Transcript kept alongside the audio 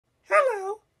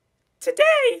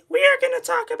Today, we are going to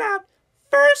talk about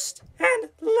first and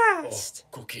last. Oh,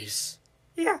 cookies.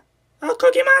 Yeah.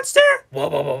 Cookie Monster?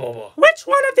 Whoa. Which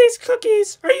one of these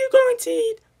cookies are you going to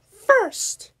eat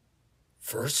first?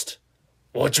 First?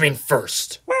 What do you mean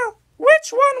first? Well,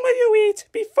 which one will you eat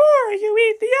before you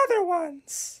eat the other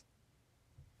ones?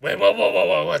 Wait,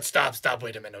 whoa. Stop.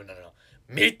 Wait a minute. No.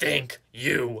 Me think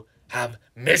you have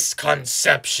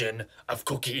misconception of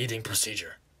cookie eating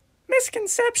procedure.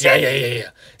 Misconception? Yeah.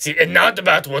 See, it's not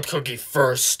about what cookie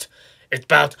first. It's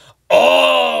about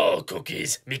all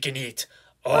cookies we can eat.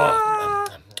 No.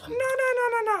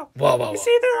 Whoa. You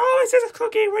see, there always is a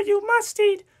cookie where you must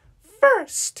eat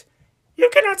first. You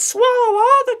cannot swallow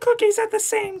all the cookies at the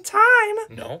same time.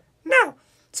 No? No.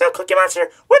 So, Cookie Monster,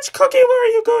 which cookie are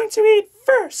you going to eat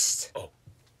first? Oh.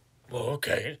 Well,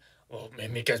 okay. Well,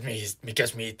 me guess me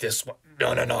eat this one.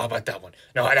 No, how about that one?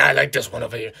 No, I like this one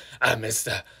over here. I missed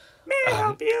that. May I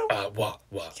help you? What?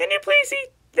 Can you please eat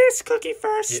this cookie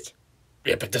first?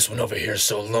 Yeah, but this one over here is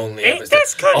so lonely. Eat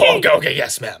this cookie! Oh, okay,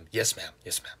 yes, ma'am.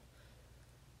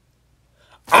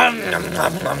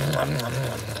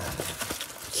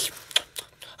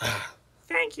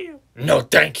 Thank you. No,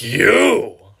 thank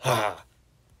you!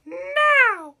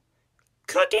 Now,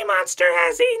 Cookie Monster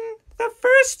has eaten the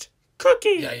first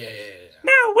cookie. Yeah.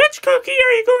 Now, which cookie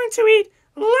are you going to eat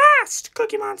last,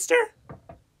 Cookie Monster?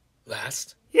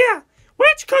 Last? Yeah.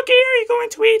 Which cookie are you going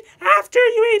to eat after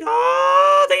you eat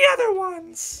all the other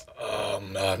ones? I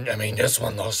mean, this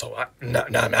one also. No,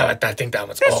 I think that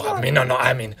one's... This one. I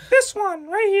mean... This one,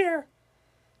 right here.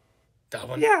 That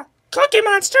one? Yeah. Cookie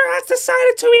Monster has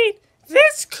decided to eat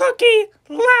this cookie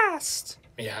last.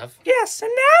 You have? Yes,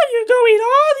 and now you go eat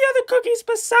all the other cookies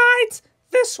besides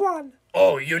this one.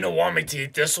 Oh, you don't want me to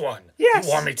eat this one? Yes.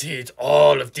 You want me to eat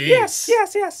all of these?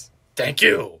 Yes. Thank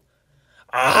you.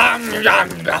 Oh,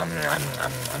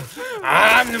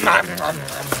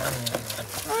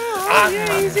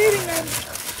 yeah, he's eating them.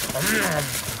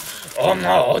 Oh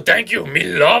no, thank you. Me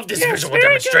love this visual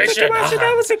demonstration. Good, Cookie Monster.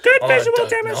 That was a good visual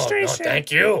demonstration. No,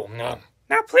 thank you.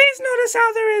 Now please notice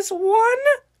how there is one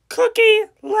cookie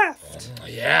left.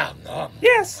 Yeah.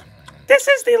 Yes, this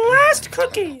is the last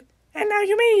cookie, and now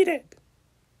you may eat it.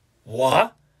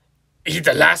 What? Eat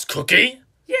the last cookie?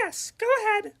 Yes, go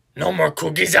ahead. No more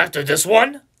cookies after this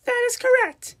one? That is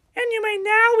correct, and you may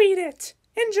now eat it.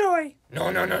 Enjoy.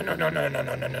 No. But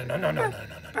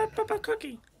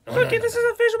Cookie, this is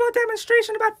a visual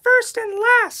demonstration about first and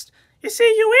last. You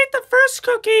see, you ate the first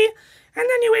cookie, and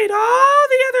then you ate all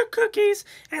the other cookies,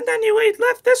 and then you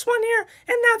left this one here,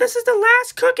 and now this is the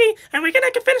last cookie, and we're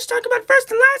gonna finish talking about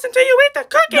first and last until you eat the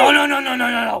cookie.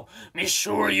 No. Me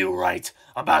sure you right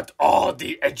about all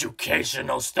the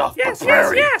educational stuff. Yes.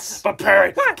 But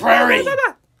Prairie. What?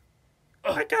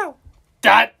 Let go.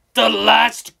 That the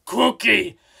last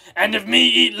cookie. And if me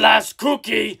eat last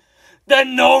cookie,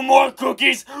 then no more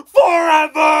cookies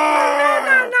forever.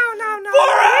 No.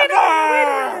 Forever. Wait a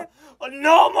minute.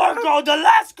 No more the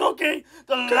last cookie.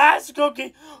 Last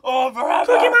cookie. Oh, forever.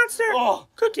 Cookie Monster. Oh.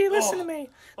 Cookie, listen to me.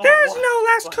 There's no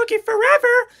last cookie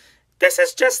forever. This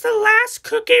is just the last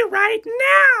cookie right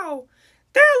now.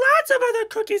 There are lots of other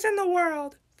cookies in the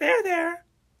world. They're there.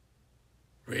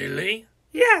 Really?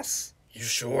 Yes. You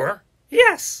sure?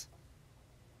 Yes.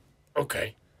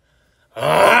 Okay.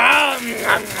 Last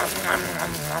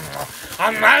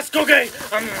cookie.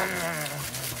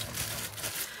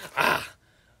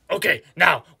 Okay,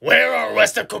 now, where are the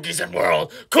rest of cookies in the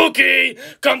world? Cookie!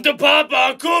 Come to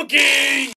Papa! Cookie!